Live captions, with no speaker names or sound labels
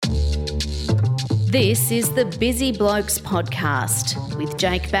This is the Busy Blokes podcast with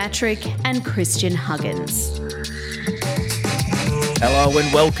Jake Batrick and Christian Huggins. Hello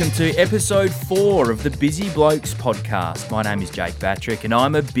and welcome to episode 4 of the Busy Blokes podcast. My name is Jake Batrick and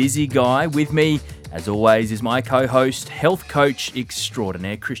I'm a busy guy. With me, as always, is my co-host, health coach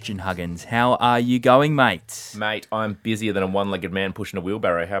extraordinaire, Christian Huggins. How are you going, mate? Mate, I'm busier than a one-legged man pushing a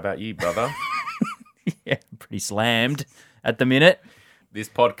wheelbarrow. How about you, brother? Yeah, pretty slammed at the minute. This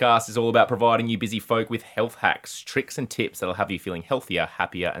podcast is all about providing you busy folk with health hacks, tricks and tips that'll have you feeling healthier,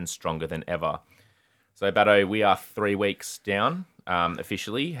 happier and stronger than ever. So, Batto, we are 3 weeks down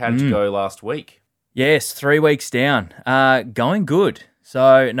officially. How did you go last week? Yes, 3 weeks down. Going good.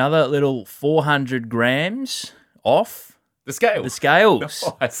 So another little 400 grams off The scale. the scales.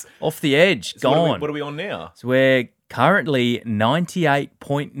 Nice. Off the edge, So gone. what are we on now? So we're currently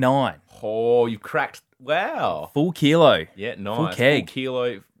 98.9. Oh, you've cracked. Wow. Full kilo. Yeah, nice. Full keg. Full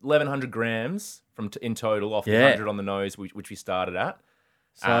kilo, 1,100 grams in total off the 100 on the nose, which we started at.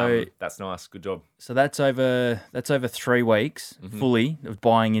 So That's nice. Good job. So that's over 3 weeks fully of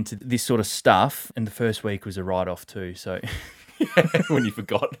buying into this sort of stuff, and the first week was a write-off too. So when you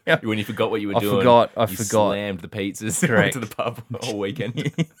forgot what you were I doing. forgot. You slammed the pizzas. Correct. Went to the pub all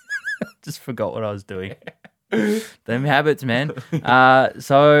weekend. just forgot what I was doing. Them habits, man.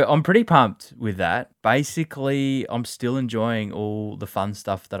 So I'm pretty pumped with that. Basically, I'm still enjoying all the fun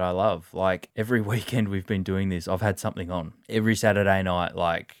stuff that I love. Like every weekend we've been doing this, I've had something on. Every Saturday night,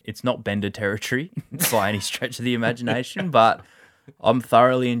 like it's not bender territory by any stretch of the imagination, but I'm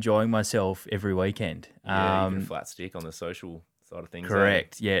thoroughly enjoying myself every weekend. Yeah, you get a flat stick on the social side of things.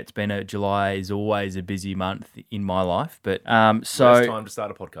 Correct. Yeah, it's been July is always a busy month in my life, but First so time to start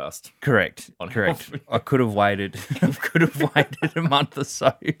a podcast. correct. On Correct. health. I could have waited. A month or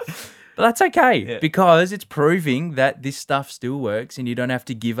so, but that's okay because it's proving that this stuff still works, and you don't have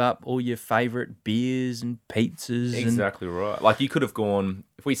to give up all your favorite beers and pizzas. Exactly right. Like you could have gone,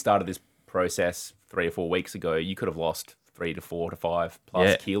 if we started this process 3 or 4 weeks ago, you could have lost 3 to 4 to 5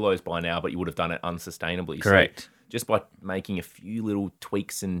 plus kilos by now, but you would have done it unsustainably. Correct. So just by making a few little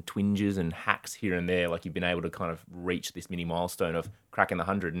tweaks and twinges and hacks here and there, like you've been able to kind of reach this mini milestone of cracking the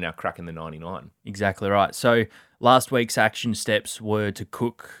 100 and now cracking the 99. Exactly right. So last week's action steps were to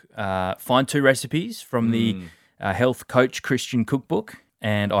cook, find 2 recipes from the Health Coach Christian cookbook,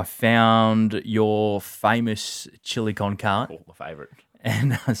 and I found your famous chili con carne. Oh, my favourite.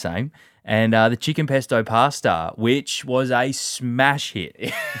 And same. And the chicken pesto pasta, which was a smash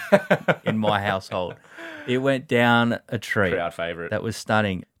hit in my household. It went down a treat. Crowd favourite. That was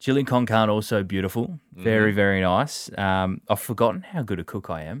stunning. Chili con carne, also beautiful. Very, very nice. I've forgotten how good a cook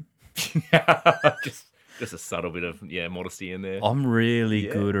I am. just a subtle bit of modesty in there. I'm really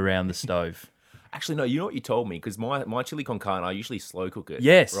good around the stove. Actually, no, you know what you told me? Because my chili con carne, I usually slow cook it.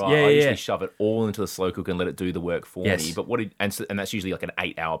 Yes, right? yeah, I usually yeah. shove it all into the slow cooker and let it do the work for Yes. me. But and that's usually like an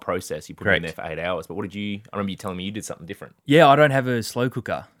 8-hour process. You put it in there for 8 hours. But what did you? I remember you telling me you did something different. Yeah, I don't have a slow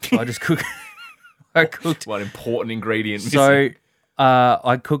cooker. I just cook. I cooked. One important ingredient. So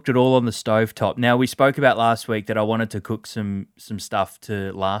I cooked it all on the stovetop. Now, we spoke about last week that I wanted to cook some stuff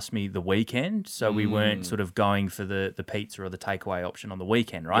to last me the weekend, so we weren't sort of going for the pizza or the takeaway option on the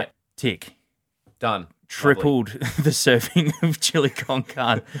weekend, right? Yeah. Tick. Done. Tripled the serving of chili con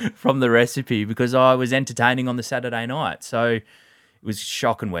carne from the recipe because I was entertaining on the Saturday night. So it was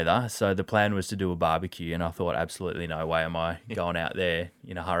shocking weather, so the plan was to do a barbecue, and I thought, absolutely no way am I going out there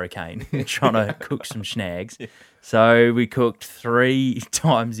in a hurricane trying to cook some snags. So we cooked 3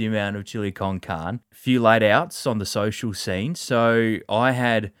 times the amount of chili con carne. A few laid outs on the social scene. So I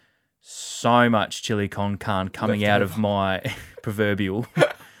had so much chili con carne coming out of my proverbial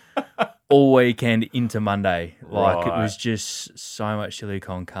all weekend into Monday. Like it was just so much chili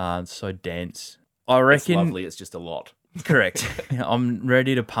con carne, so dense. I It's reckon. lovely. It's just a lot. Correct. I'm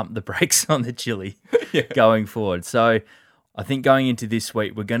ready to pump the brakes on the chili going forward. So I think going into this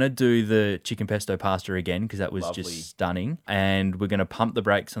week, we're going to do the chicken pesto pasta again because that was Lovely. just stunning. And we're going to pump the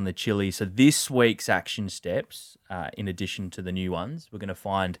brakes on the chili. So this week's action steps, in addition to the new ones, we're going to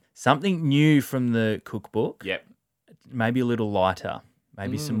find something new from the cookbook, Yep. maybe a little lighter,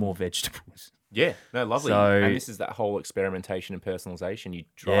 maybe some more vegetables. Yeah. No, lovely. So- and this is that whole experimentation and personalization. You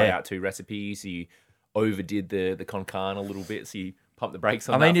try Yeah. out 2 recipes. You overdid the con carne a little bit, so you pump the brakes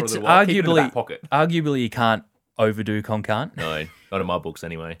on I that mean, for a it's little while. Keep it in the arguably back pocket. you can't overdo con carne. No, not in my books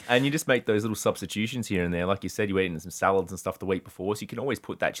anyway. And you just make those little substitutions here and there. Like you said, you ate in some salads and stuff the week before, so you can always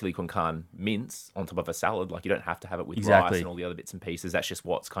put that chili con carne mince on top of a salad. Like you don't have to have it with rice Exactly. and all the other bits and pieces. That's just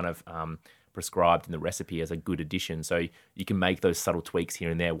what's kind of prescribed in the recipe as a good addition. So you can make those subtle tweaks here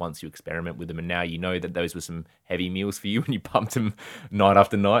and there once you experiment with them. And now you know that those were some heavy meals for you when you pumped them night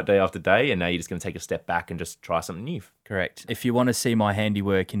after night, day after day. And now you're just going to take a step back and just try something new. Correct. If you want to see my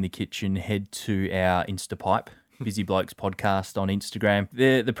handiwork in the kitchen, head to our Instapipe, Busy Blokes Podcast on Instagram.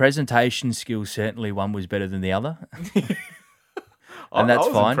 The presentation skills, certainly one was better than the other. And that's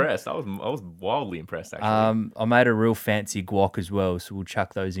fine. I was impressed. I was wildly impressed, actually. I made a real fancy guac as well, so we'll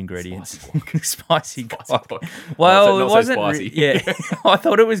chuck those ingredients. Spicy guac. Well, it wasn't. Yeah, I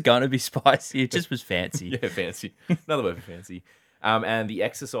thought it was going to be spicy. It just was fancy. Yeah, fancy. Another word for fancy. And the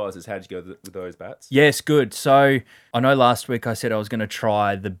exercises, how'd you go with those, Bats? Yes, good. So I know last week I said I was going to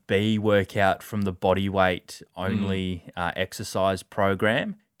try the B workout from the body weight only exercise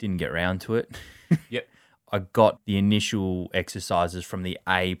program. Didn't get around to it. Yep. I got the initial exercises from the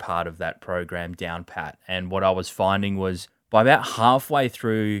A part of that program down pat. And what I was finding was by about halfway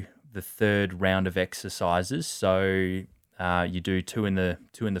through the third round of exercises, so you do two in the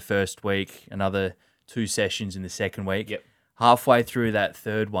first week, another 2 sessions in the second week. Yep. Halfway through that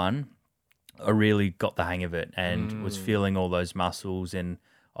third one, I really got the hang of it and was feeling all those muscles, and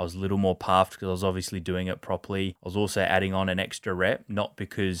I was a little more puffed because I was obviously doing it properly. I was also adding on an extra rep, not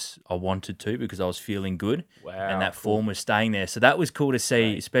because I wanted to, because I was feeling good. Wow, and that cool. form was staying there. So that was cool to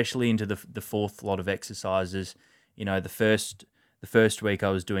see, especially into the fourth lot of exercises. You know, the first week I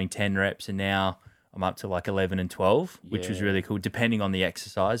was doing 10 reps, and now I'm up to like 11 and 12, which was really cool, depending on the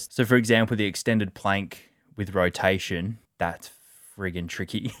exercise. So, for example, the extended plank with rotation, that's friggin'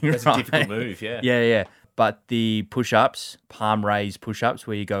 tricky. That's a difficult move, yeah. Yeah. But the push-ups, palm raise push-ups,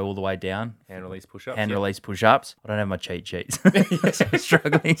 where you go all the way down. Hand release push-ups. Release push-ups. I don't have my cheat sheets. So I'm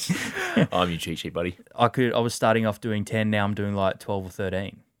struggling. I'm your cheat sheet, buddy. I was starting off doing 10, now I'm doing like 12 or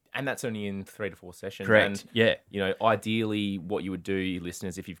 13. And that's only in 3 to 4 sessions. Correct. And, yeah. You know, ideally, what you would do,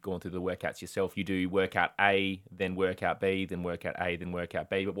 listeners, if you've gone through the workouts yourself, you do workout A, then workout B, then workout A, then workout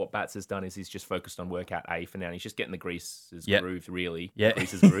B. But what Bats has done is he's just focused on workout A for now. And he's just getting the greases grooved, really. Yeah.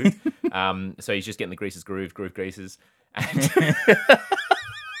 Greases grooved. So he's just getting the greases grooved, greases. And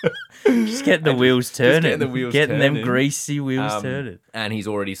Just getting the wheels turning. Getting them turning. greasy wheels turning. And he's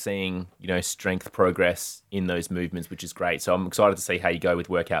already seeing, strength progress in those movements, which is great. So I'm excited to see how you go with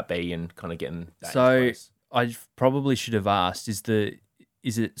workout B and kind of getting that into place. I probably should have asked, is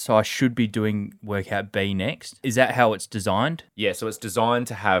it so I should be doing workout B next? Is that how it's designed? Yeah, so it's designed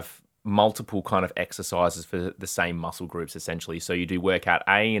to have multiple kind of exercises for the same muscle groups, essentially. So you do workout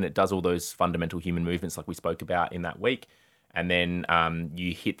A, and it does all those fundamental human movements like we spoke about in that week. And then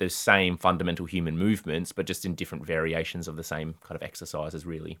you hit the same fundamental human movements, but just in different variations of the same kind of exercises,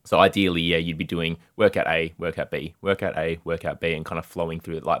 really. So ideally, you'd be doing workout A, workout B, workout A, workout B, and kind of flowing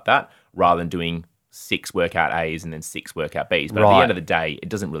through it like that, rather than doing 6 workout A's and then 6 workout B's. But at the end of the day, it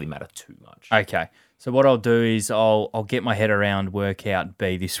doesn't really matter too much. Okay. So what I'll do is I'll get my head around workout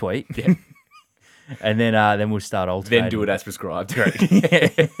B this week. Yeah. And then we'll start alternating. Then do it as prescribed.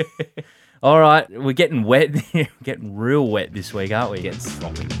 Yeah. All right, we're getting wet. We're getting real wet this week, aren't we? Getting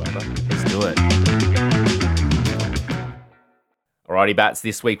sloppy, brother. Let's do it. Alrighty, Bats.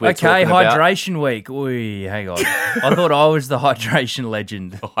 This week we're talking about hydration week. Oi, hang on. I thought I was the hydration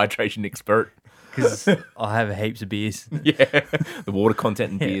legend the hydration expert. because I have heaps of beers. Yeah, the water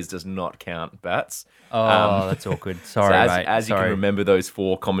content in beers does not count, Bats. Oh, that's awkward. Sorry, mate. As you can remember those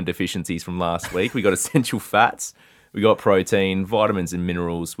 4 common deficiencies from last week, we got essential fats. We got protein, vitamins and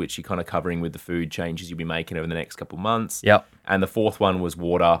minerals, which you're kind of covering with the food changes you'll be making over the next couple of months. Yep. And the 4th one was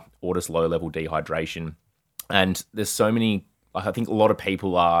water, or just low-level dehydration. And there's so many, I think a lot of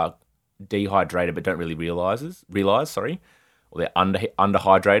people are dehydrated but don't really realize, or they're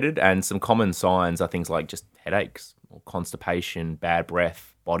underhydrated. And some common signs are things like just headaches, or constipation, bad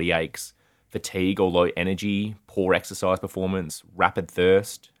breath, body aches, fatigue or low energy, poor exercise performance, rapid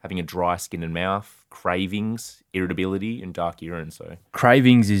thirst, having a dry skin and mouth, cravings, irritability, and dark urine. So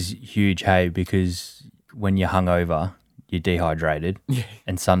cravings is huge, hey, because when you're hungover, you're dehydrated,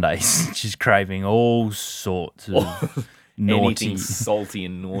 and Sundays just craving all sorts of naughty, anything salty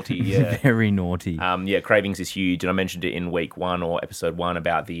and naughty. Yeah, very naughty. Cravings is huge, and I mentioned it in week 1 or episode 1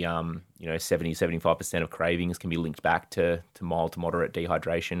 about the 70-75% of cravings can be linked back to mild to moderate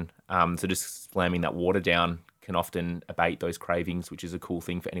dehydration. So just slamming that water down can often abate those cravings, which is a cool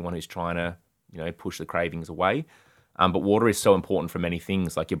thing for anyone who's trying to push the cravings away. But water is so important for many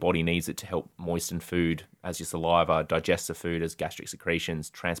things. Like your body needs it to help moisten food as your saliva, digest the food as gastric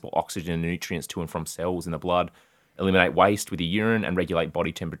secretions, transport oxygen and nutrients to and from cells in the blood, eliminate waste with your urine, and regulate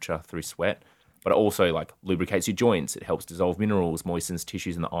body temperature through sweat. But it also lubricates your joints. It helps dissolve minerals, moistens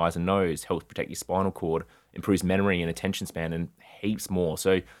tissues in the eyes and nose, helps protect your spinal cord, improves memory and attention span, and heaps more.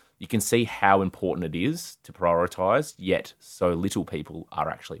 So you can see how important it is to prioritize, yet so little people are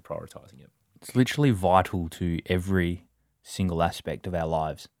actually prioritizing it. It's literally vital to every single aspect of our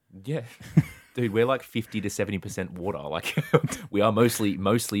lives. Yeah. Dude, we're like 50 to 70% water. Like we are mostly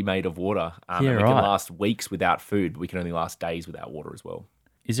made of water. And we can last weeks without food, but we can only last days without water as well.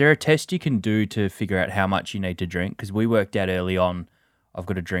 Is there a test you can do to figure out how much you need to drink? Because we worked out early on, I've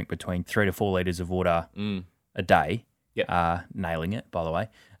got to drink between 3 to 4 litres of water a day. Yeah. Nailing it, by the way.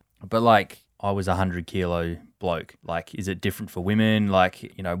 But like, I was a 100-kilo bloke. Like, is it different for women? Like,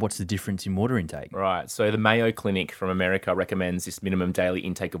 you know, what's the difference in water intake? Right. So the Mayo Clinic from America recommends this minimum daily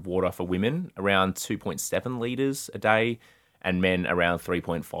intake of water for women around 2.7 litres a day and men around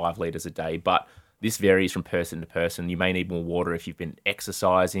 3.5 litres a day. But this varies from person to person. You may need more water if you've been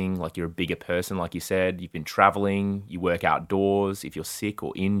exercising, like you're a bigger person, like you said. You've been traveling, you work outdoors, if you're sick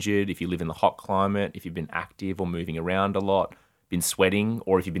or injured, if you live in the hot climate, if you've been active or moving around a lot, been sweating,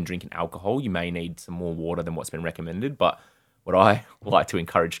 or if you've been drinking alcohol, you may need some more water than what's been recommended. But what I like to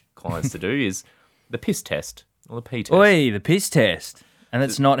encourage clients to do is the piss test or the pee test. Oi, the piss test. And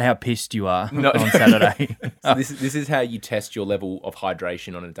it's not how pissed you are on Saturday. So this is how you test your level of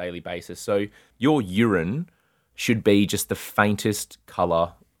hydration on a daily basis. So your urine should be just the faintest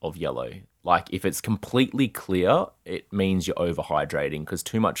colour of yellow. Like if it's completely clear, it means you're overhydrating, because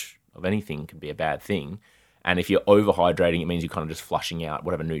too much of anything can be a bad thing. And if you're overhydrating, it means you're kind of just flushing out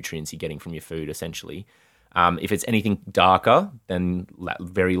whatever nutrients you're getting from your food, essentially. If it's anything darker than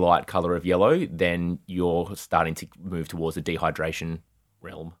very light colour of yellow, then you're starting to move towards the dehydration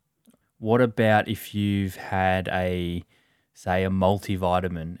realm. What about if you've had a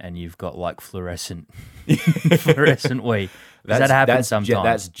multivitamin and you've got like fluorescent wee? Does that happen sometimes?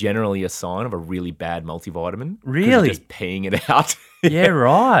 That's generally a sign of a really bad multivitamin. Really? You're just peeing it out. Yeah,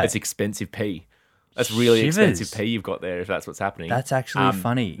 right. It's expensive pee. That's really expensive pee you've got there, if that's what's happening. That's actually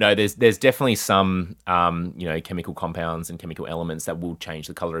funny. No, there's definitely some chemical compounds and chemical elements that will change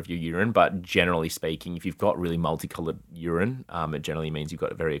the color of your urine. But generally speaking, if you've got really multicolored urine, it generally means you've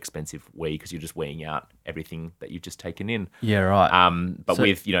got a very expensive wee, because you're just weeing out everything that you've just taken in. Yeah, right. But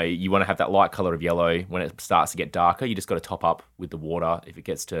you want to have that light color of yellow. When it starts to get darker, you just got to top up with the water. If it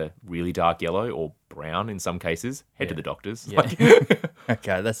gets to really dark yellow or brown in some cases, head to the doctors. Yeah.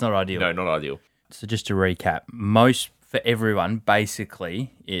 Okay, that's not ideal. No, not ideal. So just to recap, for everyone,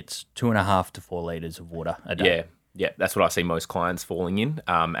 basically, it's 2.5 to 4 litres of water a day. Yeah, that's what I see most clients falling in.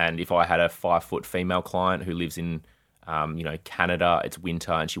 And if I had a 5-foot female client who lives in, Canada, it's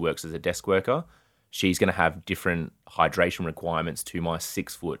winter, and she works as a desk worker, she's going to have different hydration requirements to my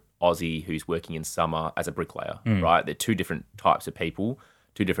 6-foot Aussie who's working in summer as a bricklayer, right? They're two different types of people,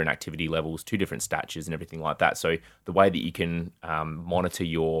 two different activity levels, two different statures and everything like that. So the way that you can monitor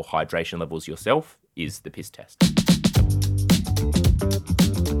your hydration levels yourself is the piss test.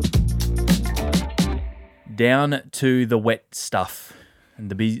 Down to the wet stuff and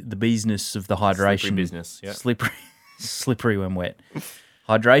the business of the hydration. Slippery business, yeah. Slippery when wet.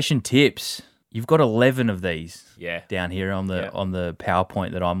 Hydration tips. You've got 11 of these down here on the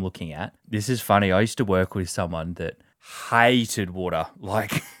PowerPoint that I'm looking at. This is funny. I used to work with someone that hated water.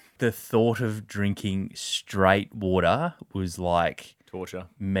 Like the thought of drinking straight water was like torture.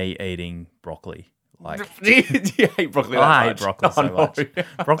 Me eating broccoli. Like, do you hate broccoli? I hate broccoli so much.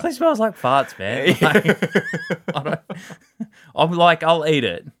 Broccoli smells like farts, man. Like, I'll eat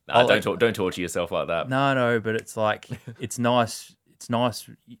it. Don't torture yourself like that. No, but it's like it's nice. It's nice.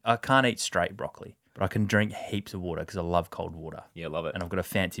 I can't eat straight broccoli, but I can drink heaps of water because I love cold water. Yeah, love it. And I've got a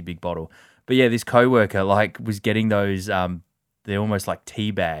fancy big bottle. But yeah, this coworker was getting those. They're almost like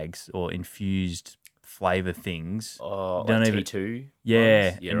tea bags or infused flavor things. Oh, like T2?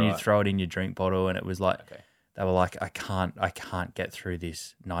 Yeah, and you throw it in your drink bottle, and it was like they were like, I can't get through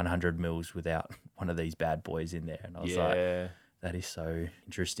this 900 mils without one of these bad boys in there. And I was like, that is so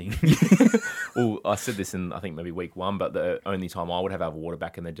interesting. Well, I said this in, I think, maybe week 1, but the only time I would have water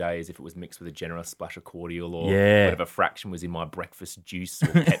back in the day is if it was mixed with a generous splash of cordial or whatever fraction was in my breakfast juice or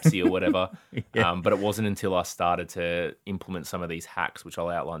Pepsi or whatever. But it wasn't until I started to implement some of these hacks, which I'll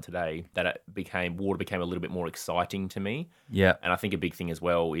outline today, that water became a little bit more exciting to me. Yeah. And I think a big thing as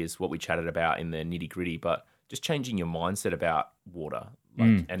well is what we chatted about in the nitty gritty, but just changing your mindset about water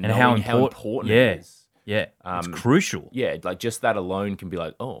and knowing how important it is. Yeah, it's crucial. Yeah, like just that alone can be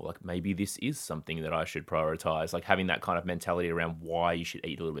like, oh, like maybe this is something that I should prioritize. Like having that kind of mentality around why you should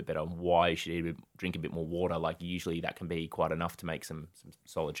eat a little bit better and why you should drink a bit more water. Like usually that can be quite enough to make some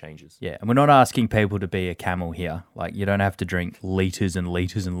solid changes. Yeah, and we're not asking people to be a camel here. Like you don't have to drink liters and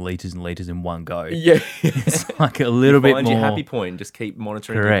liters and liters and liters in one go. Yeah, It's like a little bit find more. your happy point. Just keep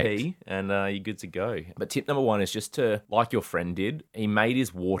monitoring Correct. your pee, and you're good to go. But tip number 1 is just to, like your friend did, he made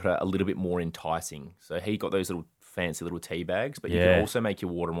his water a little bit more enticing. So he got those little fancy little tea bags, but you Yeah. can also make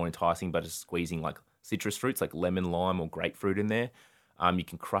your water more enticing by just squeezing like citrus fruits, like lemon, lime, or grapefruit in there. You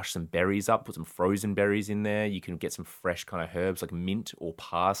can crush some berries up, put some frozen berries in there. You can get some fresh kind of herbs like mint or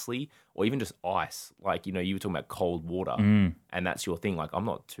parsley, or even just ice. Like, you were talking about cold water, and that's your thing. Like, I'm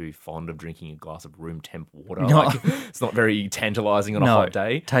not too fond of drinking a glass of room temp water. No. Like, it's not very tantalizing on a hot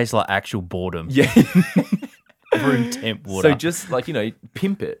day. Tastes like actual boredom. Yeah. Room temp water. So just like,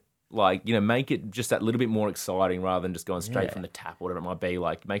 pimp it. Like, make it just that little bit more exciting rather than just going straight Yeah. from the tap or whatever it might be.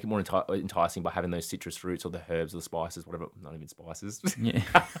 Like, make it more enticing by having those citrus fruits or the herbs or the spices, whatever. Not even spices. Yeah.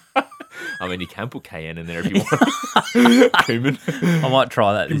 I mean, you can put cayenne in there if you want. Cumin. I might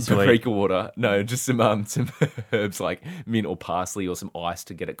try that this week. Paprika water. No, just some herbs like mint or parsley or some ice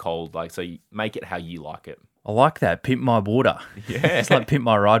to get it cold. Like, so you make it how you like it. I like that. Pimp my water. Yeah. It's like Pimp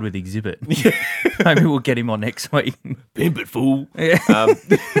My Ride with Exhibit. Maybe we'll get him on next week. Pimp it, fool. Yeah.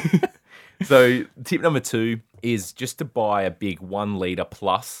 So tip number 2 is just to buy a big 1 litre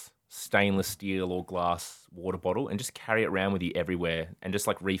plus stainless steel or glass water bottle and just carry it around with you everywhere and just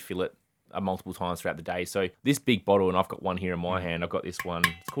like refill it multiple times throughout the day. So this big bottle, and I've got one here in my hand. I've got this one.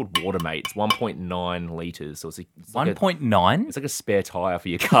 It's called Watermate. It's 1.9 litres. So it's like 1.9? it's like a spare tyre for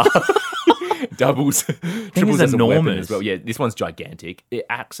your car. Doubles, is triples as a weapon enormous. as well. Yeah, this one's gigantic. It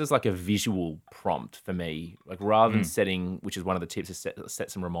acts as like a visual prompt for me. Like rather than setting, which is one of the tips, is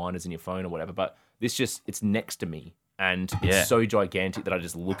set some reminders in your phone or whatever. But it's next to me. And Yeah. it's so gigantic that I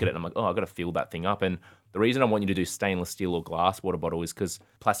just look at it and I'm like, oh, I've got to fill that thing up. And the reason I want you to do stainless steel or glass water bottle is because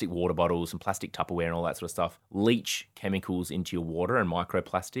plastic water bottles and plastic Tupperware and all that sort of stuff leach chemicals into your water and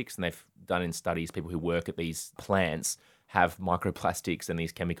microplastics. And they've done in studies, people who work at these plants have microplastics and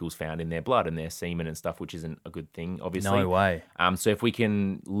these chemicals found in their blood and their semen and stuff, which isn't a good thing, obviously. No way. So if we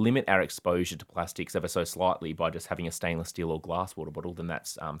can limit our exposure to plastics ever so slightly by just having a stainless steel or glass water bottle, then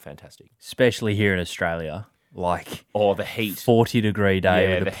that's fantastic. Especially here in Australia. Like Or the heat. 40-degree day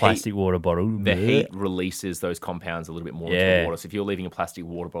Yeah, with the a plastic water bottle. The heat releases those compounds a little bit more into Yeah. the water. So if you're leaving a plastic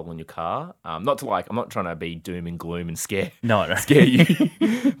water bottle in your car, I'm not trying to be doom and gloom and scare No. scare you.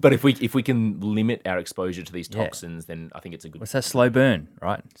 But if we can limit our exposure to these toxins, then I think it's a good. What's that? Slow burn,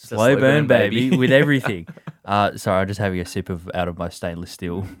 right? a Slow burn, baby, baby. with everything. Sorry, I'm just having a sip out of my stainless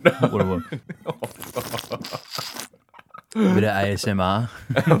steel water bottle. A bit of ASMR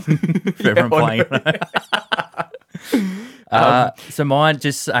for everyone playing. So mine,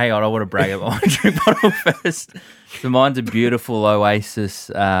 just hang on, I want to brag about my drink bottle first. So mine's a beautiful Oasis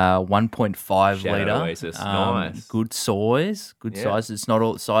 1.5 Shout out litre. Oasis. Nice. Good size. Yeah. Size. It's not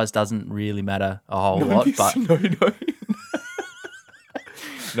all, size doesn't really matter a whole lot, but no.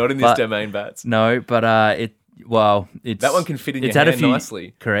 Not in this But- domain, Bats. no, but it's That one can fit in your it's had hand a few,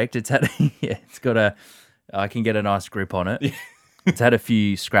 nicely. Correct. It's had it's got I can get a nice grip on it. It's had a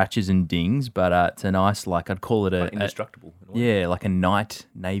few scratches and dings, but it's a nice, like I'd call it a Indestructible. in a way. yeah, like a night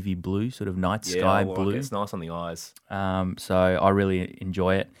navy blue, sort of night Yeah, sky I like blue. it. It's nice on the eyes. So I really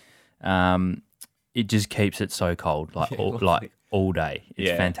enjoy it. It just keeps it so cold, like all day.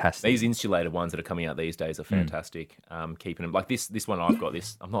 It's fantastic. These insulated ones that are coming out these days are fantastic. Keeping them like this one I've got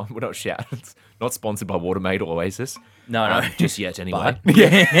this. We're not shouting. It's not sponsored by Watermate or Oasis. No, just yet anyway. But-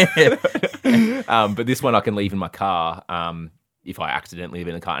 But this one I can leave in my car. If I accidentally leave it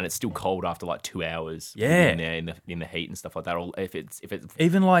in the car and it's still cold after like 2 hours, Yeah. in there in the heat and stuff like that. Or if it's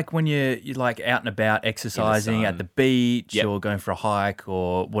Even like when you're like out and about exercising at sun. the beach Yep. or going for a hike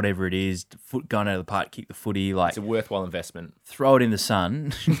or whatever it is, going out of the park, kick the footy, like it's a worthwhile investment. throw it in the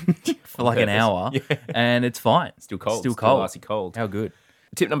sun for like an purpose. hour, Yeah. and it's fine. Still cold. Still cold. Icy cold. How good?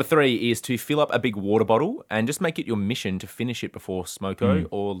 Tip number 3 is to fill up a big water bottle and just make it your mission to finish it before smoko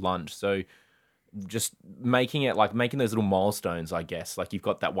or lunch. So just making those little milestones, I guess. Like you've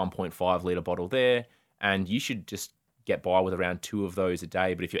got that 1.5 litre bottle there and you should just get by with around 2 of those a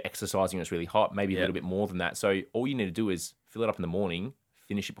day. But if you're exercising and it's really hot, maybe a little bit more than that. So all you need to do is fill it up in the morning,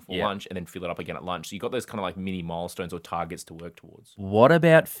 finish it before lunch, and then fill it up again at lunch. So you've got those kind of like mini milestones or targets to work towards. What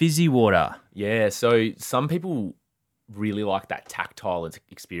about fizzy water? Yeah, so some people really like that tactile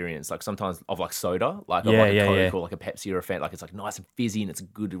experience. Like sometimes of like soda, like of like a Coke or like a Pepsi or a Fanta. Like it's like nice and fizzy and it's a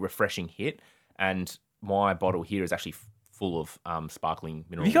good refreshing hit. And my bottle here is actually full of sparkling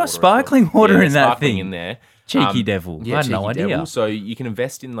mineral water. You got as sparkling well. water Yeah, in that sparkling thing? in there. Cheeky devil. Yeah, I had no cheeky idea. devil. So you can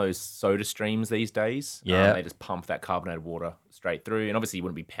invest in those soda streams these days. Yeah. They just pump that carbonated water straight through. And obviously you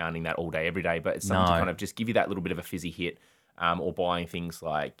wouldn't be pounding that all day, every day, but it's something to No. kind of just give you that little bit of a fizzy hit. Or buying things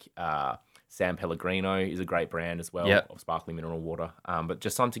like San Pellegrino is a great brand as well Yep. of sparkling mineral water. But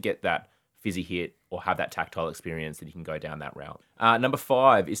just something to get that fizzy hit or have that tactile experience that you can go down that route. Number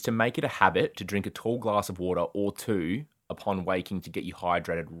 5 is to make it a habit to drink a tall glass of water or 2 upon waking to get you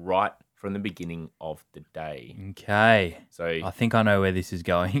hydrated right from the beginning of the day. Okay. So I think I know where this is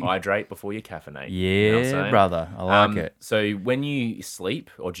going. hydrate before you caffeinate. You know what I'm Yeah, saying? brother. I like it. So when you sleep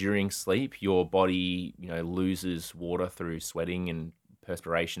or during sleep, your body, loses water through sweating and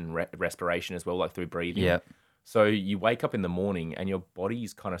perspiration, respiration as well, like through breathing. Yep. So you wake up in the morning and your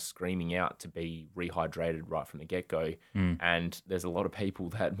body's kind of screaming out to be rehydrated right from the get-go. And there's a lot of people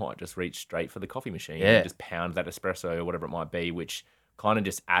that might just reach straight for the coffee machine Yeah. and just pound that espresso or whatever it might be, which kind of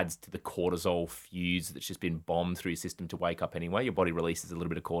just adds to the cortisol fuse that's just been bombed through your system to wake up anyway. Your body releases a little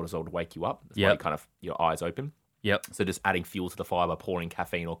bit of cortisol to wake you up. That's why Yep. your eyes open. Yep. So just adding fuel to the fire by pouring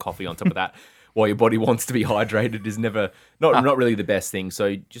caffeine or coffee on top of that while your body wants to be hydrated is not really the best thing.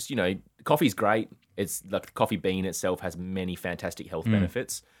 So just, coffee's great. It's like the coffee bean itself has many fantastic health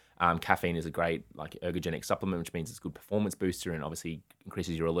benefits. Caffeine is a great ergogenic supplement, which means it's a good performance booster and obviously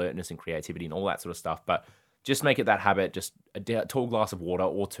increases your alertness and creativity and all that sort of stuff. But just make it that habit, just a tall glass of water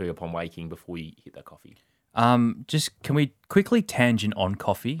or 2 upon waking before you hit that coffee. Just can we quickly tangent on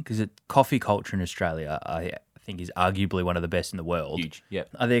coffee? Because coffee culture in Australia, I think, is arguably one of the best in the world. Huge, yeah.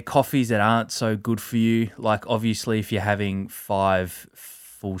 Are there coffees that aren't so good for you? Like, obviously, if you're having 5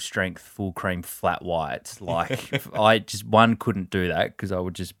 full strength, full cream flat whites, one couldn't do that because it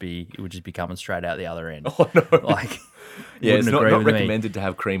would just be coming straight out the other end. Oh, no. Yeah, it's wouldn't not agree with me. recommended to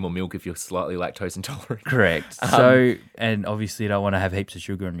have cream or milk if you're slightly lactose intolerant. Correct. So, and obviously, you don't want to have heaps of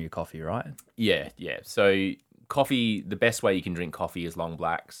sugar in your coffee, right? Yeah. So coffee, the best way you can drink coffee is long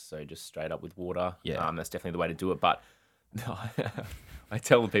blacks. So just straight up with water. Yeah. That's definitely the way to do it. But I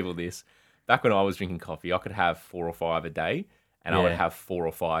tell the people this. Back when I was drinking coffee, I could have 4 or 5 a day and I would Yeah. have 4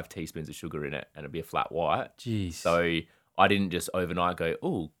 or 5 teaspoons of sugar in it and it'd be a flat white. Jeez. So I didn't just overnight go,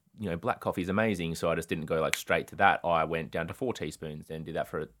 oh, black coffee is amazing. So I just didn't go straight to that. I went down to 4 teaspoons, then did that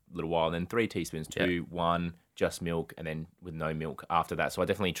for a little while, and then 3 teaspoons, 2, 1, just milk, and then with no milk after that. So I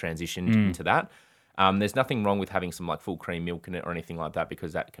definitely transitioned into that. There's nothing wrong with having some full cream milk in it or anything like that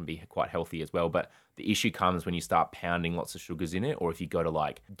because that can be quite healthy as well. But the issue comes when you start pounding lots of sugars in it, or if you go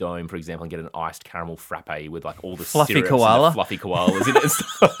to Dome, for example, and get an iced caramel frappe with all the Fluffy syrups koala. and the fluffy koalas in it and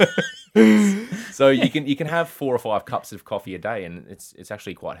stuff. So you can have 4 or 5 cups of coffee a day, and it's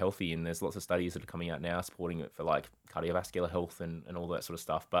actually quite healthy. And there's lots of studies that are coming out now supporting it for cardiovascular health and all that sort of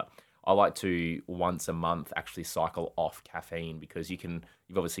stuff. But I like to once a month actually cycle off caffeine because you've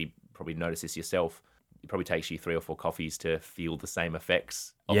obviously probably noticed this yourself. It probably takes you 3 or 4 coffees to feel the same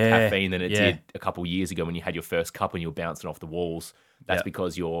effects of caffeine than it did a couple of years ago when you had your first cup and you were bouncing off the walls. That's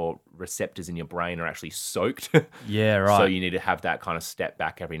because your receptors in your brain are actually soaked. Yeah, right. So you need to have that kind of step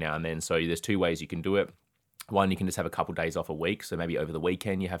back every now and then. So there's 2 ways you can do it. One, you can just have a couple of days off a week. So maybe over the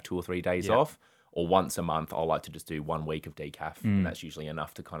weekend you have 2 or 3 days off. Or once a month, I like to just do 1 week of decaf. And that's usually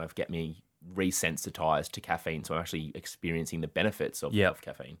enough to kind of get me resensitized to caffeine. So I'm actually experiencing the benefits of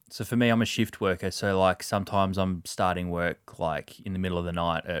caffeine. So for me, I'm a shift worker. So sometimes I'm starting work in the middle of the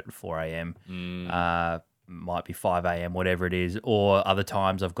night at 4 a.m. Might be 5 a.m., whatever it is. Or other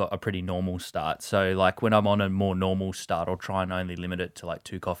times I've got a pretty normal start. So when I'm on a more normal start, I'll try and only limit it to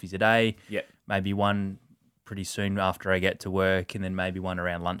 2 coffees a day. Yep. Maybe 1 pretty soon after I get to work, and then maybe 1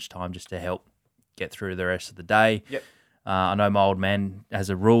 around lunchtime just to help get through the rest of the day. Yep. I know my old man has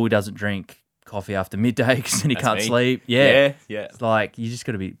a rule. He doesn't drink coffee after midday because then he That's can't me. sleep. Yeah. It's you just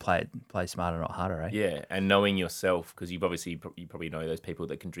got to play smarter, not harder, eh? Yeah, and knowing yourself, because you probably know those people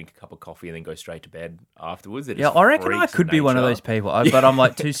that can drink a cup of coffee and then go straight to bed afterwards. Yeah, I reckon I could be one of those people, but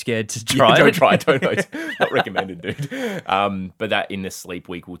I'm too scared to try. Don't try it. Don't. Not recommended, dude. But that in the sleep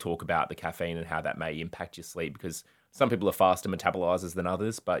week, we'll talk about the caffeine and how that may impact your sleep because some people are faster metabolizers than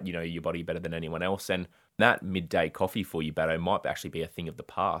others, but your body better than anyone else. And that midday coffee for you, Batto, might actually be a thing of the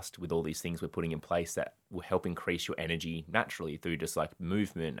past with all these things we're putting in place that will help increase your energy naturally through just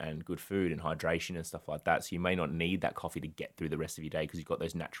movement and good food and hydration and stuff like that. So you may not need that coffee to get through the rest of your day because you've got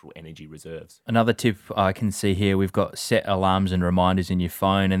those natural energy reserves. Another tip I can see here, we've got set alarms and reminders in your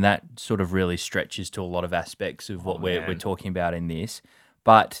phone, and that sort of really stretches to a lot of aspects of what we're talking about in this.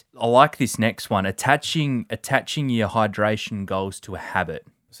 But I like this next one, attaching your hydration goals to a habit.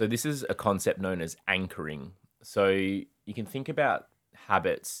 So this is a concept known as anchoring. So you can think about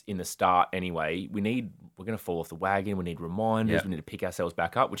habits in the start anyway, we're going to fall off the wagon. We need reminders. Yep. We need to pick ourselves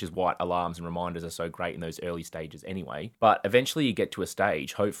back up, which is why alarms and reminders are so great in those early stages anyway. But eventually you get to a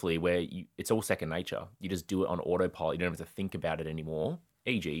stage, hopefully, where it's all second nature. You just do it on autopilot. You don't have to think about it anymore,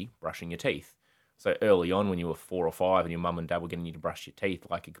 e.g. brushing your teeth. So early on when you were 4 or 5 and your mum and dad were getting you to brush your teeth,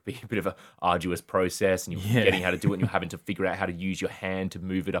 like it could be a bit of an arduous process and you're forgetting how to do it and you're having to figure out how to use your hand to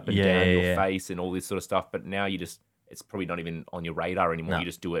move it up and down your face and all this sort of stuff. But now it's probably not even on your radar anymore. No. You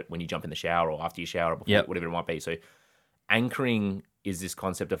just do it when you jump in the shower or after you shower or before, whatever it might be. So anchoring is this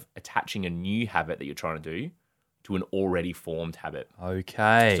concept of attaching a new habit that you're trying to do to an already formed habit.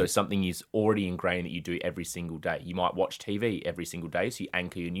 Okay. So something is already ingrained that you do every single day. You might watch TV every single day, so you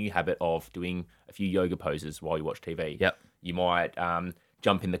anchor your new habit of doing a few yoga poses while you watch TV. Yep. You might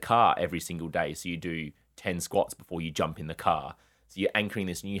jump in the car every single day, so you do 10 squats before you jump in the car. So you're anchoring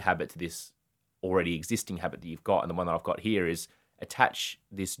this new habit to this already existing habit that you've got. And the one that I've got here is attach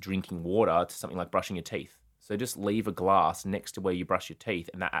this drinking water to something like brushing your teeth. So just leave a glass next to where you brush your teeth,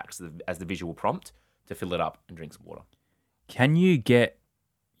 and that acts as the visual prompt to fill it up and drink some water. Can you get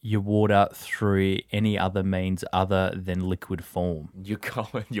your water through any other means other than liquid form?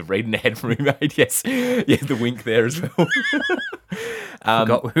 You're reading ahead from me, mate. Yes. Yeah, the wink there as well.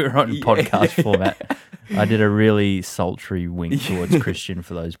 Forgot we were on podcast format. I did a really sultry wink towards Christian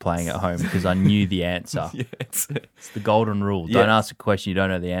for those playing at home because I knew the answer. Yeah, it's the golden rule. Don't ask a question you don't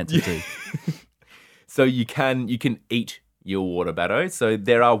know the answer to. So you can eat your water, Batto. So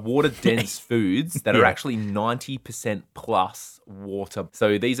there are water-dense foods that are actually 90% plus water.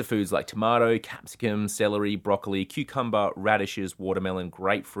 So these are foods like tomato, capsicum, celery, broccoli, cucumber, radishes, watermelon,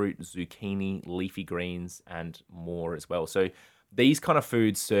 grapefruit, zucchini, leafy greens, and more as well. So these kind of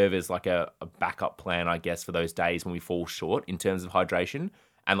foods serve as like a backup plan, I guess, for those days when we fall short in terms of hydration,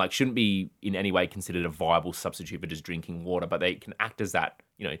 and like shouldn't be in any way considered a viable substitute for just drinking water, but they can act as that,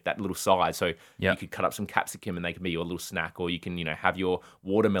 that little side. So you could cut up some capsicum and they can be your little snack, or you can, have your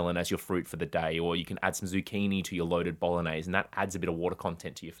watermelon as your fruit for the day, or you can add some zucchini to your loaded bolognese, and that adds a bit of water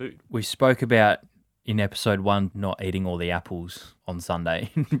content to your food. We spoke about in episode 1 not eating all the apples on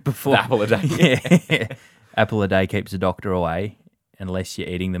Sunday before. The apple a day. Yeah. Apple a day keeps the doctor away. Unless you're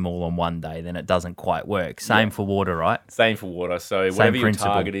eating them all on one day, then it doesn't quite work. Same for water, right? Same for water. So whatever your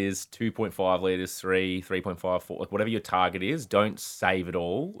principle. target is, 2.5 litres, 3, 3.5, 4, like whatever your target is, don't save it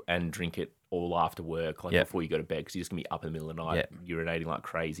all and drink it all after work, like before you go to bed, because you're just going to be up in the middle of the night urinating like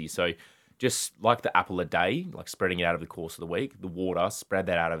crazy. So just like the apple a day, like spreading it out over the course of the week, the water, spread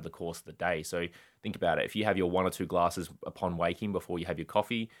that out over the course of the day. So think about it. If you have your 1 or 2 glasses upon waking before you have your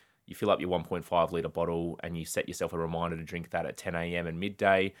coffee, you fill up your 1.5 litre bottle and you set yourself a reminder to drink that at 10 a.m. and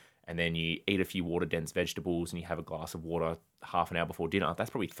midday, and then you eat a few water-dense vegetables and you have a glass of water half an hour before dinner.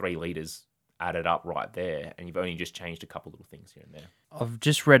 That's probably 3 litres added up right there, and you've only just changed a couple little things here and there. I've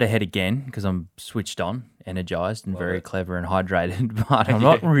just read ahead again because I'm switched on, energized, and very clever and hydrated, but I'm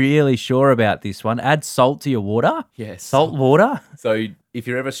not really sure about this one. Add salt to your water? Yes. Salt water? So if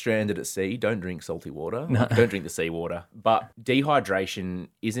you're ever stranded at sea, don't drink salty water. No. Don't drink the seawater. But dehydration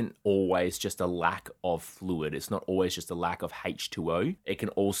isn't always just a lack of fluid. It's not always just a lack of H2O. It can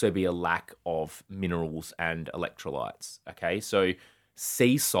also be a lack of minerals and electrolytes. Okay, so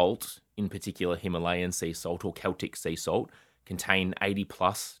sea salt, in particular Himalayan sea salt or Celtic sea salt, contain 80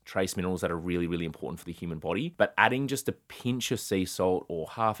 plus trace minerals that are really, really important for the human body. But adding just a pinch of sea salt or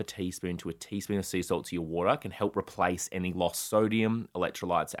half a teaspoon to a teaspoon of sea salt to your water can help replace any lost sodium,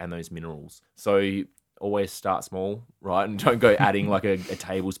 electrolytes, and those minerals. So always start small, right? And don't go adding like a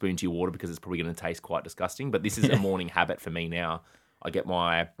tablespoon to your water because it's probably going to taste quite disgusting. But this is a morning habit for me now. I get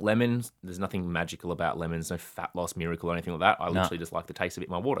my lemons. There's nothing magical about lemons, no fat loss miracle or anything like that. I literally just like the taste of it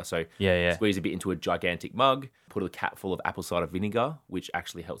in my water. So squeeze a bit into a gigantic mug, put a cap full of apple cider vinegar, which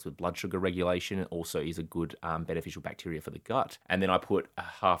actually helps with blood sugar regulation and also is a good beneficial bacteria for the gut. And then I put a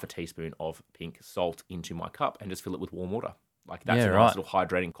half a teaspoon of pink salt into my cup and just fill it with warm water. Like that's a nice little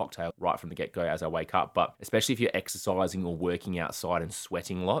hydrating cocktail right from the get-go as I wake up. But especially if you're exercising or working outside and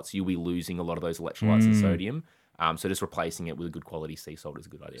sweating lots, you'll be losing a lot of those electrolytes and sodium. So just replacing it with a good quality sea salt is a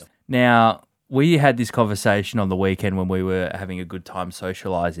good idea. Now, we had this conversation on the weekend when we were having a good time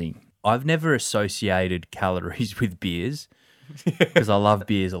socializing. I've never associated calories with beers because I love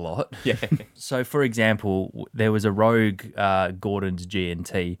beers a lot. Yeah. So, for example, there was a Rogue Gordon's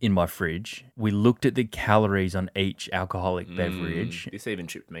G&T in my fridge. We looked at the calories on each alcoholic beverage. This even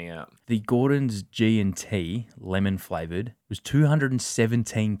tripped me out. The Gordon's G&T, lemon flavored, was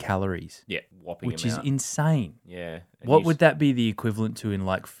 217 calories. Yeah, whopping which is insane. Yeah. And what would that be the equivalent to in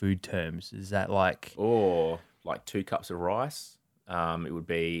like food terms? Is that like... Or like 2 cups of rice. It would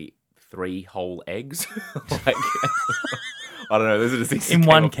be 3 whole eggs. Like... I don't know. Those are the things that In came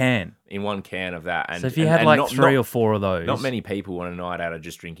one up can. in one can of that. And So if you and- had and like not- three not- or four of those. Not many people on a night out are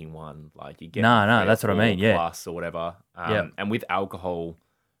just drinking one. Like you get No, three or that's what I four mean, yeah. plus or whatever. Yep. And with alcohol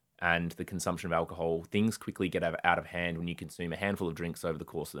and the consumption of alcohol, things quickly get out of hand when you consume a handful of drinks over the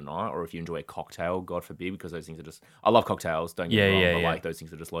course of the night, or if you enjoy a cocktail, God forbid, because those things are just. I love cocktails. Don't get me wrong, but like those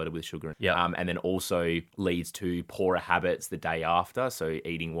things are just loaded with sugar. Yep. And then also leads to poorer habits the day after, so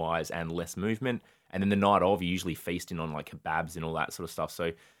eating wise and less movement. And then the night of, you're usually feasting on like kebabs and all that sort of stuff.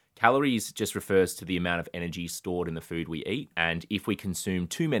 So calories just refers to the amount of energy stored in the food we eat. And if we consume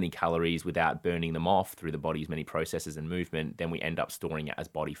too many calories without burning them off through the body's many processes and movement, then we end up storing it as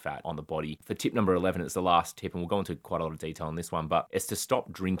body fat on the body. For tip number 11, it's the last tip, and we'll go into quite a lot of detail on this one, but it's to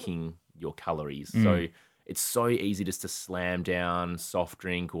stop drinking your calories. So it's so easy just to slam down soft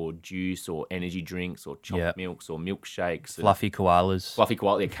drink or juice or energy drinks or chopped milks or milkshakes. Fluffy koalas. Fluffy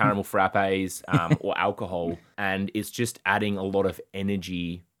quality, caramel frappes or alcohol. And it's just adding a lot of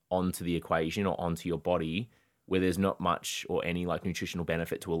energy onto the equation or onto your body where there's not much or any like nutritional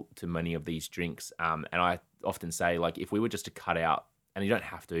benefit to many of these drinks. And I often say, like, if we were just to cut out, and you don't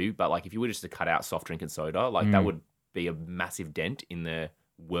have to, but like if you were just to cut out soft drink and soda, like that would be a massive dent in the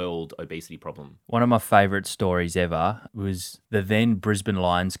world obesity problem. One of my favourite stories ever was the then Brisbane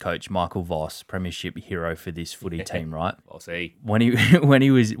Lions coach, Michael Voss, premiership hero for this footy team, right? I'll see. When he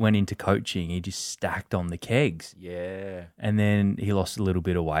went into coaching, he just stacked on the kegs. Yeah. And then he lost a little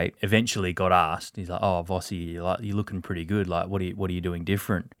bit of weight. Eventually got asked. He's like, "Oh, Vossi, you're looking pretty good. Like, what are you doing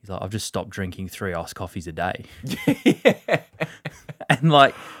different?" He's like, "I've just stopped drinking 3 iced coffees a day." And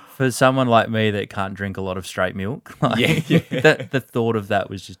like, for someone like me that can't drink a lot of straight milk, like, the thought of that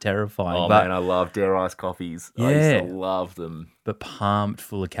was just terrifying. Oh, but, man, I love dare iced coffees. I used to love them. But pumped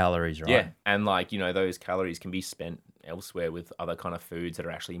full of calories, right? Yeah, and like, you know, those calories can be spent elsewhere with other kind of foods that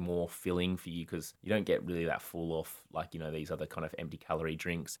are actually more filling for you because you don't get really that full off like, you know, these other kind of empty calorie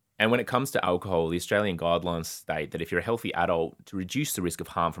drinks. And when it comes to alcohol, the Australian guidelines state that if you're a healthy adult, to reduce the risk of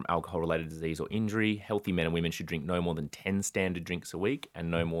harm from alcohol-related disease or injury, healthy men and women should drink no more than 10 standard drinks a week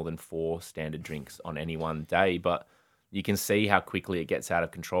and no more than 4 standard drinks on any one day. But you can see how quickly it gets out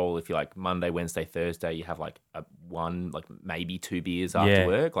of control. If you're like Monday, Wednesday, Thursday, you have like maybe 2 beers after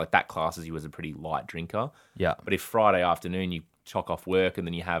work. Like that classes you as a pretty light drinker. Yeah. But if Friday afternoon you chock off work and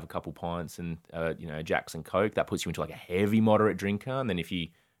then you have a couple pints and, Jacks and Coke, that puts you into like a heavy moderate drinker. And then if you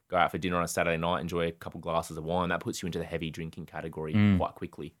go out for dinner on a Saturday night, enjoy a couple glasses of wine, that puts you into the heavy drinking category quite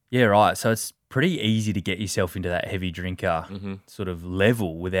quickly. Yeah, right. So it's pretty easy to get yourself into that heavy drinker sort of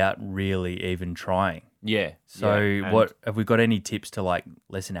level without really even trying. Yeah. So what have we got any tips to like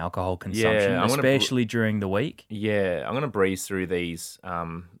lessen alcohol consumption, especially during the week? Yeah, I'm going to breeze through these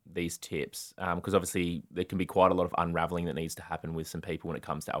tips because obviously there can be quite a lot of unraveling that needs to happen with some people when it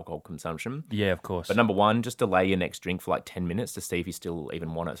comes to alcohol consumption. Yeah, of course. But number one, just delay your next drink for like 10 minutes to see if you still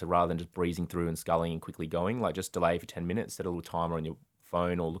even want it. So rather than just breezing through and sculling and quickly going, like just delay for 10 minutes, set a little timer on your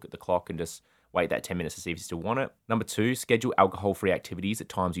phone or look at the clock and just wait that 10 minutes to see if you still want it. Number two, schedule alcohol-free activities at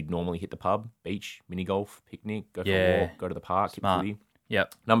times you'd normally hit the pub, beach, mini golf, picnic, go for a walk, go to the park, hit the footy.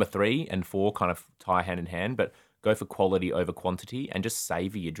 Yep. Number 3 and 4 kind of tie hand in hand, but go for quality over quantity and just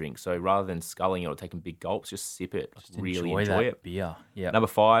savor your drink. So rather than sculling it or taking big gulps, just sip it. Just really enjoy it. Beer. Yeah. Number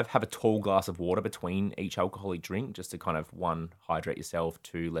 5, have a tall glass of water between each alcoholic drink just to kind of 1, hydrate yourself,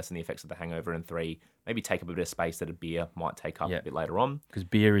 2, lessen the effects of the hangover, and 3, maybe take up a bit of space that a beer might take up a bit later on. Because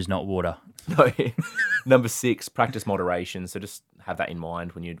beer is not water. No. Number 6, practice moderation. So just have that in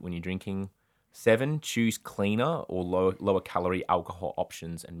mind when you're drinking. 7, choose cleaner or lower calorie alcohol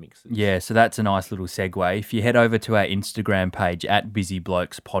options and mixes. Yeah, so that's a nice little segue. If you head over to our Instagram page at Busy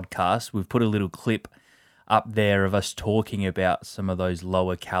Blokes Podcast, we've put a little clip up there of us talking about some of those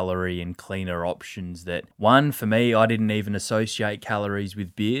lower calorie and cleaner options that, one, for me, I didn't even associate calories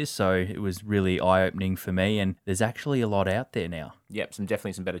with beer, so it was really eye-opening for me, and there's actually a lot out there now. Yep,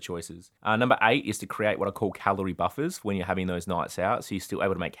 definitely some better choices. Number 8 is to create what I call calorie buffers when you're having those nights out, so you're still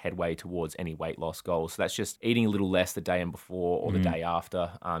able to make headway towards any weight loss goals. So that's just eating a little less the day and before or the day after,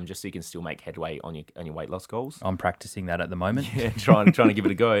 just so you can still make headway on your weight loss goals. I'm practicing that at the moment. Yeah, trying to give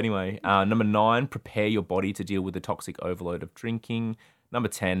it a go anyway. Number 9, prepare your body to deal with the toxic overload of drinking. Number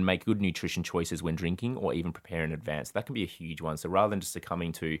 10, make good nutrition choices when drinking or even prepare in advance. That can be a huge one. So rather than just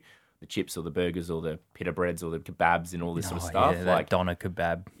succumbing to the chips or the burgers or the pita breads or the kebabs and all this sort of stuff. Yeah, like doner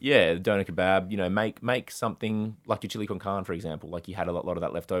kebab. Yeah, the doner kebab. Make something like your chili con carne, for example. Like you had a lot of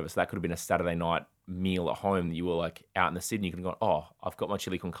that left over. So that could have been a Saturday night meal at home that you were like out in the city and you could have gone, oh, I've got my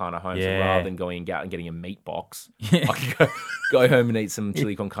chili con carne at home. So Yeah. rather than going out and getting a meat box, I could go home and eat some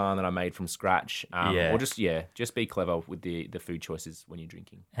chili con carne that I made from scratch. Yeah. Or just be clever with the food choices when you're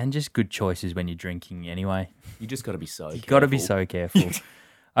drinking. And just good choices when you're drinking anyway. You just got to be so careful. You've got to be so careful.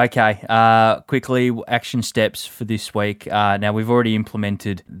 Okay, quickly, action steps for this week. Now, we've already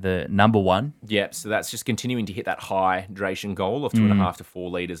implemented the number one. Yep, so that's just continuing to hit that hydration goal of 2.5 to 4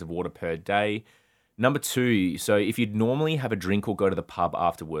 litres of water per day. Number 2, so if you'd normally have a drink or go to the pub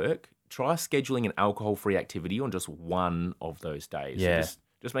after work, try scheduling an alcohol-free activity on just one of those days. Yeah. So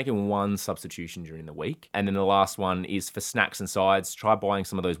just making one substitution during the week. And then the last one is for snacks and sides. Try buying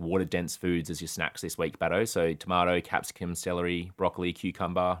some of those water-dense foods as your snacks this week, Batto. So tomato, capsicum, celery, broccoli,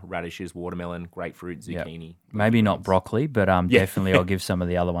 cucumber, radishes, watermelon, grapefruit, zucchini. Yep. Maybe not broccoli, but definitely I'll give some of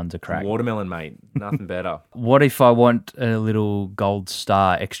the other ones a crack. Watermelon, mate. Nothing better. What if I want a little gold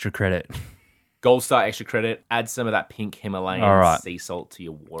star extra credit? Gold Star extra credit. Add some of that pink Himalayan All right. sea salt to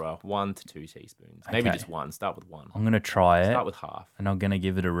your water. 1 to 2 teaspoons. Maybe Okay. just one. Start with one. I'm going to try it. Start with half. And I'm going to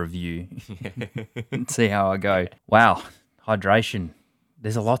give it a review and see how I go. Wow, hydration.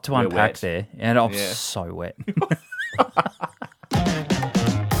 There's a lot to We're unpack wet. there. And I'm Yeah. so wet.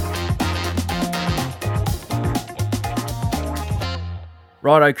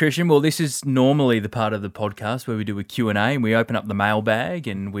 Righto, Christian. Well, this is normally the part of the podcast where we do a Q&A and we open up the mailbag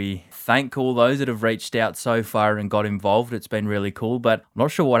and we thank all those that have reached out so far and got involved. It's been really cool, but I'm not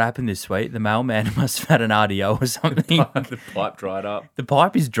sure what happened this week. The mailman must have had an RDO or something. The pipe dried up. The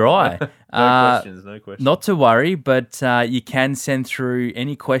pipe is dry. No questions. Not to worry, but you can send through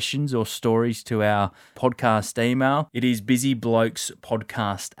any questions or stories to our podcast email. It is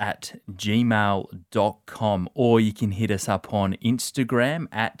busyblokespodcast@gmail.com, or you can hit us up on Instagram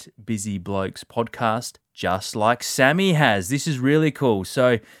at busyblokespodcast, just like Sammy has. This is really cool.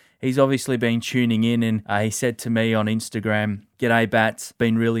 So he's obviously been tuning in, and he said to me on Instagram, "G'day, Bats.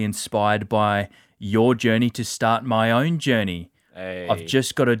 Been really inspired by your journey to start my own journey. Hey. I've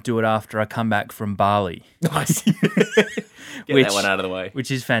just got to do it after I come back from Bali," Nice. Get that one out of the way. which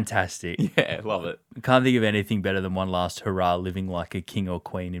is fantastic. Yeah, love it. I can't think of anything better than one last hurrah living like a king or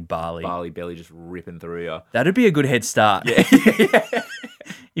queen in Bali. Barley belly just ripping through you. That'd be a good head start. Yeah.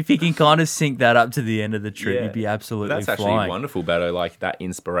 If you can kind of sync that up to the end of the trip, Yeah. you'd be absolutely That's actually flying. wonderful, Batto. Like that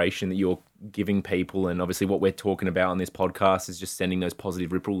inspiration that you're giving people, and obviously what we're talking about on this podcast is just sending those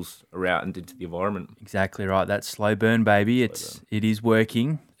positive ripples around into the environment. Exactly right. That slow burn, baby. It is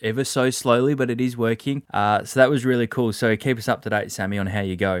working ever so slowly, but it is working. So that was really cool. So keep us up to date, Sammy, on how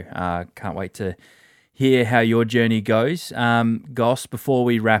you go. Can't wait to hear how your journey goes. Goss, before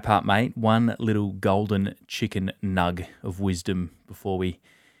we wrap up, mate, one little golden chicken nug of wisdom before we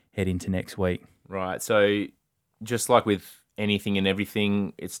head into next week. Right. So just like with anything and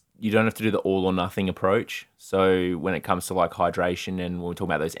everything, you don't have to do the all or nothing approach. So when it comes to like hydration and when we're talking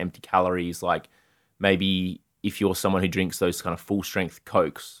about those empty calories, like maybe if you're someone who drinks those kind of full strength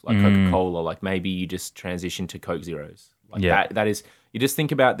Cokes, like Coca-Cola, like maybe you just transition to Coke Zeros. Like Yeah. that is, you just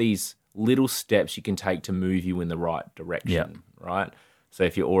think about these little steps you can take to move you in the right direction, Yeah. right? So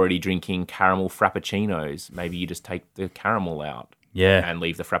if you're already drinking caramel frappuccinos, maybe you just take the caramel out Yeah. and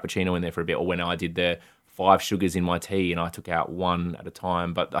leave the frappuccino in there for a bit. Or when I did the 5 sugars in my tea and I took out one at a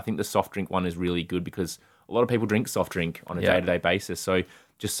time. But I think the soft drink one is really good because a lot of people drink soft drink on a Yeah. day-to-day basis. So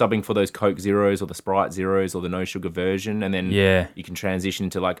just subbing for those Coke Zeros or the Sprite Zeros or the no sugar version, and then Yeah. you can transition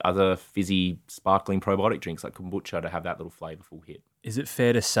to like other fizzy sparkling probiotic drinks like kombucha to have that little flavorful hit. Is it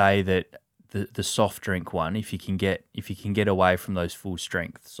fair to say that the soft drink one, if you can get away from those full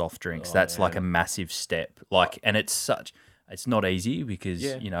strength soft drinks, that's like a massive step. Like, and it's not easy because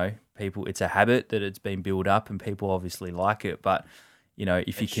people, it's a habit that it's been built up and people obviously like it. But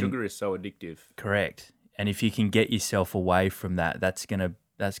if you can, Sugar is so addictive. correct, and if you can get yourself away from that, that's gonna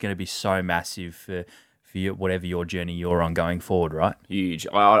be so massive for whatever your journey you're on going forward, right? Huge.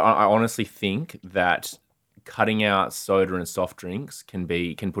 I honestly think that cutting out soda and soft drinks can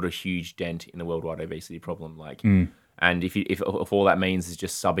put a huge dent in the worldwide obesity problem. Like, and if all that means is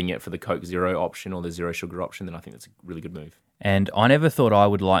just subbing it for the Coke Zero option or the zero sugar option, then I think that's a really good move. And I never thought I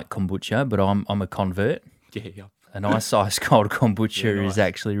would like kombucha, but I'm a convert. Yeah. A nice ice cold kombucha is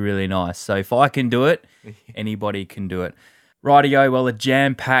actually really nice. So if I can do it, anybody can do it. Rightio, well, a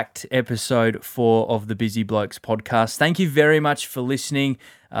jam-packed episode 4 of the Busy Blokes podcast. Thank you very much for listening.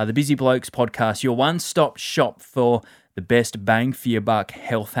 The Busy Blokes podcast, your one-stop shop for the best bang for your buck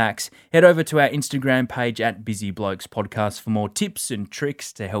health hacks. Head over to our Instagram page at Busy Blokes podcast for more tips and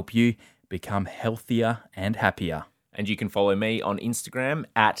tricks to help you become healthier and happier. And you can follow me on Instagram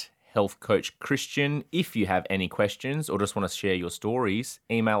at Health Coach Christian. If you have any questions or just want to share your stories,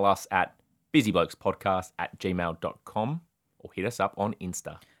 email us at busyblokespodcast@gmail.com or hit us up on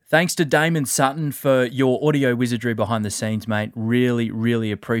Insta. Thanks to Damon Sutton for your audio wizardry behind the scenes, mate. Really, really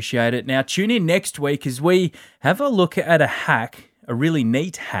appreciate it. Now, tune in next week as we have a look at a hack, a really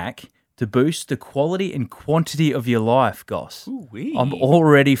neat hack, to boost the quality and quantity of your life, Goss. Ooh-wee. I'm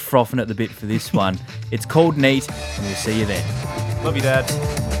already frothing at the bit for this one. It's called Neat, and we'll see you then. Love you,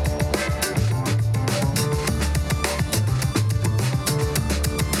 Dad.